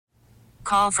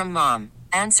Call from mom.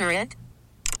 Answer it.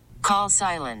 Call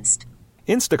silenced.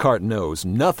 Instacart knows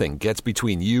nothing gets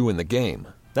between you and the game.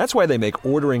 That's why they make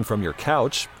ordering from your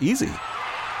couch easy.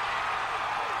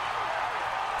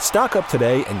 Stock up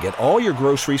today and get all your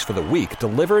groceries for the week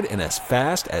delivered in as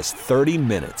fast as 30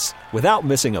 minutes without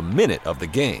missing a minute of the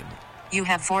game. You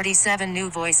have 47 new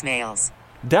voicemails.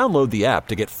 Download the app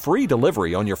to get free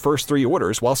delivery on your first 3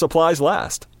 orders while supplies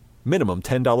last. Minimum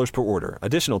 $10 per order.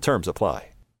 Additional terms apply.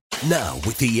 Now,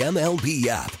 with the MLB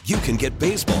app, you can get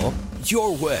baseball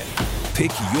your way.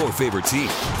 Pick your favorite team,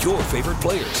 your favorite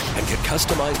players, and get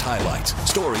customized highlights,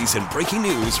 stories, and breaking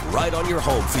news right on your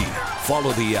home feed.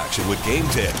 Follow the action with Game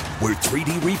 10, where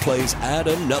 3D replays add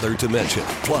another dimension.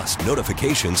 Plus,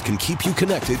 notifications can keep you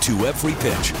connected to every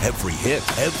pitch, every hit,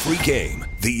 every game.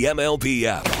 The MLB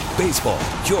app. Baseball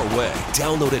your way.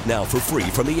 Download it now for free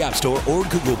from the App Store or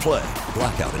Google Play.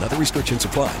 Blackout and other restrictions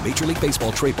apply. Major League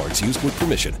Baseball trademarks used with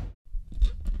permission.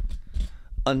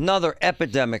 Another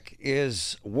epidemic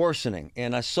is worsening,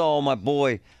 and I saw my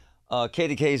boy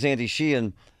KDK's Andy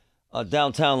Sheehan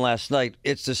downtown last night.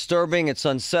 It's disturbing, it's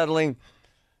unsettling,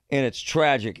 and it's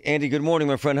tragic. Andy, good morning,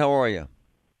 my friend. How are you?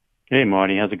 Hey,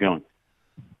 Marty. How's it going?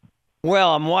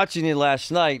 Well, I'm watching you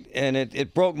last night, and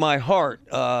it broke my heart.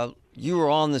 You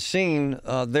were on the scene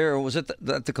there. Was it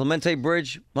at the Clemente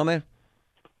Bridge, my man?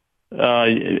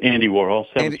 Andy Warhol,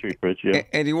 7th Street Bridge, yeah.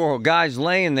 Andy Warhol, guys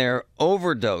laying there,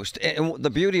 overdosed. And the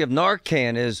beauty of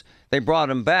Narcan is they brought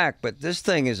him back, but this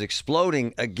thing is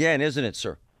exploding again, isn't it,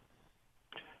 sir?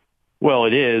 Well,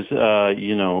 it is.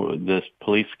 This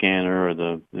police scanner or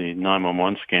the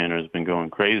 911 scanner has been going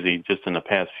crazy just in the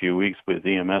past few weeks with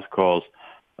EMS calls,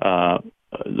 the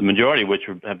majority of which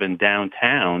have been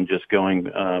downtown, just going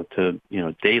to,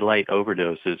 daylight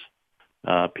overdoses.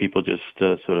 People just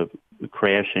sort of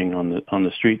crashing on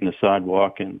the street and the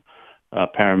sidewalk, and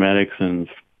paramedics and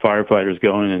firefighters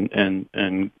going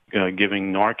and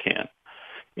giving Narcan.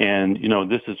 And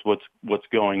this is what's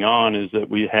going on, is that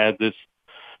we had this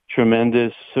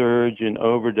tremendous surge in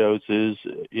overdoses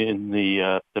in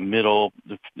the middle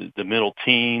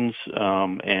teens,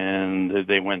 and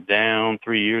they went down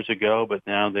 3 years ago, but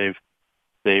now they've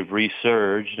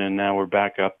resurged, and now we're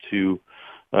back up to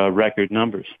record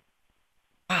numbers.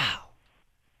 Wow.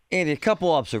 Andy, a couple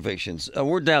observations.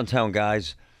 We're downtown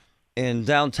guys, and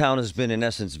downtown has been, in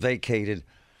essence, vacated.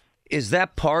 Is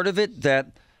that part of it, that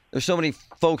there's so many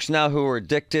folks now who are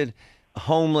addicted,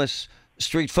 homeless,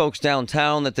 street folks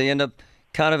downtown, that they end up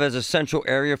kind of as a central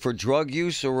area for drug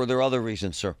use, or were there other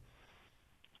reasons, sir?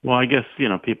 Well, I guess,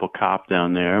 people cop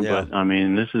down there, Yeah. But I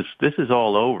mean, this is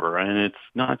all over, and it's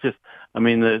not just, I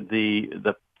mean,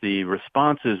 the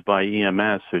responses by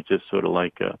EMS are just sort of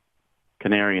like a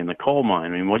canary in the coal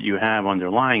mine. I mean, what you have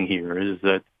underlying here is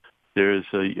that there's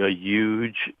a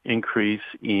huge increase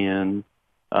in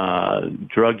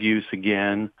drug use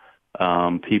again.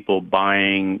 People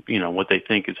buying, what they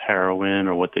think is heroin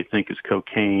or what they think is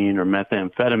cocaine or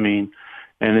methamphetamine,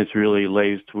 and it's really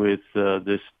laced with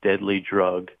this deadly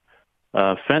drug,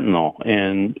 fentanyl.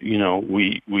 And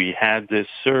we had this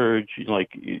surge,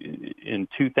 like in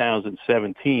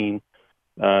 2017.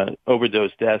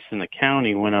 Overdose deaths in the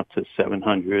county went up to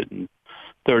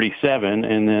 737,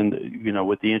 and then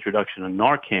with the introduction of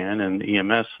Narcan and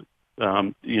EMS,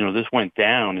 this went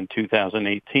down in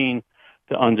 2018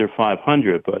 to under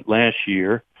 500. But last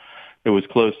year it was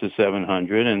close to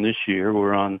 700, and this year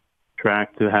we're on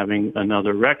track to having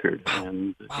another record.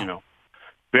 And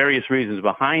various reasons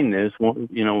behind this.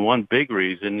 One big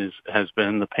reason has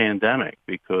been the pandemic,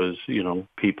 because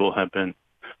people have been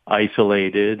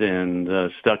isolated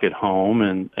and stuck at home,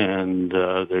 and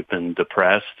they've been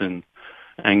depressed and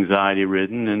anxiety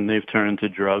ridden, and they've turned to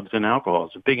drugs and alcohol.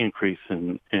 It's a big increase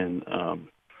in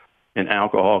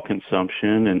alcohol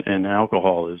consumption and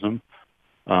alcoholism.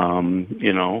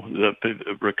 The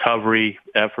recovery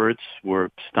efforts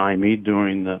were stymied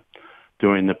during the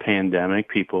pandemic.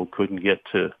 People couldn't get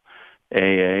to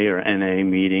AA or NA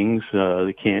meetings.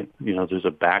 They can't. There's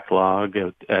a backlog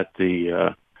at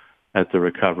the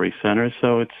recovery center.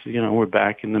 So it's, we're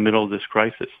back in the middle of this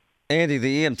crisis. Andy,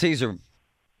 the EMTs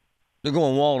they're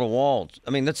going wall to wall. I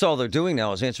mean, that's all they're doing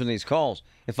now is answering these calls.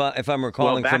 If I'm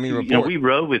recalling from your report. We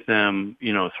rode with them,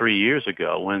 3 years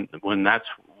ago when that's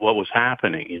what was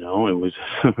happening. It was,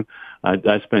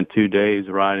 I spent 2 days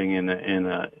riding in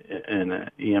a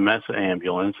EMS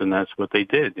ambulance, and that's what they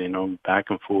did, back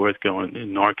and forth, going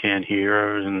in Narcan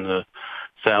here in the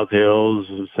South Hills,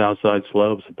 South Side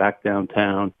Slopes, back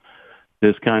downtown.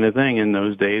 This kind of thing. And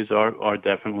those days are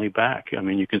definitely back. I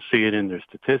mean, you can see it in their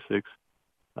statistics.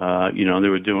 They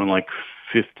were doing like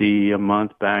 50 a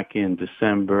month back in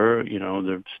December.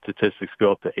 The statistics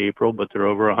go up to April, but they're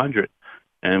over 100.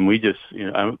 And we just,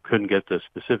 I couldn't get the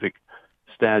specific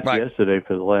stats yesterday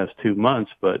for the last 2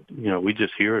 months, but, we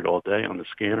just hear it all day on the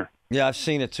scanner. Yeah, I've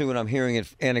seen it too, and I'm hearing it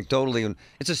anecdotally. And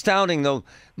it's astounding, though,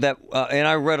 that, and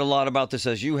I read a lot about this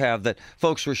as you have, that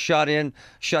folks were shut down,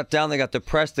 they got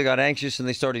depressed, they got anxious, and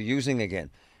they started using again.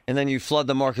 And then you flood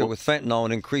the market with fentanyl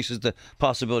and increases the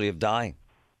possibility of dying.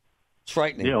 It's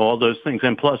frightening. Yeah, all those things.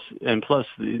 And plus,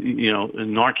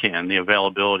 Narcan, the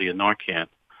availability of Narcan.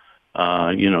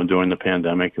 During the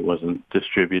pandemic, it wasn't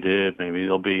distributed. Maybe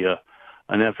there'll be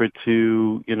an effort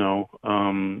to,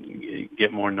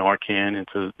 get more Narcan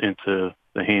into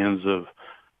the hands of,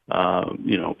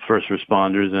 first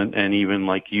responders and even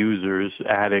like users,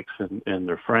 addicts, and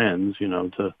their friends,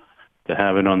 to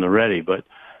have it on the ready. But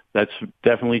that's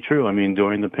definitely true. I mean,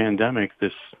 during the pandemic,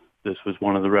 this was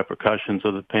one of the repercussions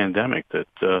of the pandemic,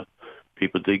 that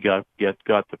people did got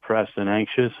depressed and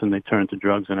anxious, and they turned to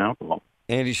drugs and alcohol.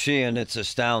 Andy Sheehan, it's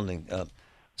astounding.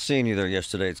 Seeing you there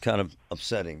yesterday, it's kind of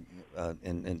upsetting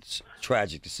and it's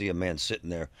tragic to see a man sitting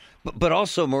there. But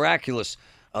also miraculous,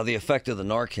 the effect of the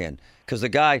Narcan. Because the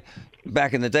guy,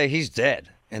 back in the day, he's dead.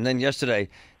 And then yesterday,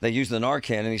 they used the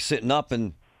Narcan, and he's sitting up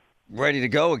and ready to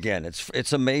go again.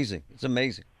 It's amazing. It's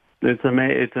amazing.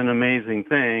 It's an amazing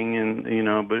thing, and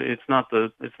but it's not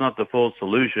the full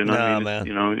solution. No, I mean, man.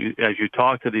 As you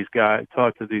talk to these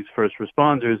first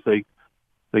responders, they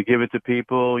give it to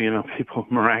people. People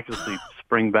miraculously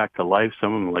spring back to life.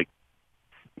 Some of them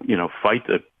fight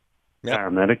the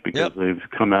paramedic because they've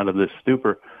come out of this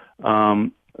stupor.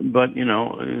 But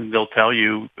they'll tell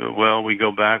you, well, we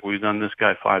go back. We've done this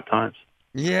guy 5 times.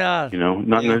 Yeah.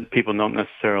 People don't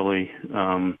necessarily.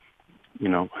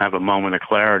 Have a moment of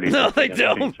clarity. No, they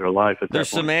don't. Change their life at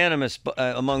There's that point. some animus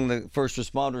among the first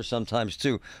responders sometimes,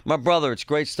 too. My brother, it's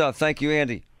great stuff. Thank you,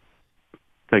 Andy.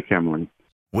 Take care, Morning.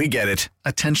 We get it.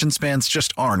 Attention spans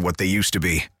just aren't what they used to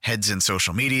be. Heads in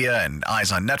social media and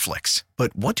eyes on Netflix.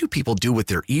 But what do people do with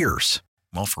their ears?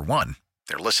 Well, for one,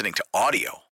 they're listening to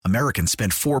audio. Americans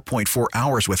spend 4.4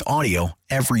 hours with audio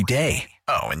every day.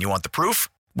 Oh, and you want the proof?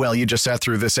 Well, you just sat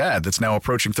through this ad that's now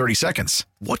approaching 30 seconds.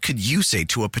 What could you say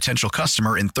to a potential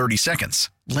customer in 30 seconds?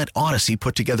 Let Odyssey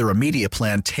put together a media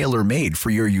plan tailor-made for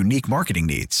your unique marketing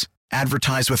needs.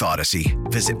 Advertise with Odyssey.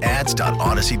 Visit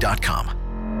ads.odyssey.com.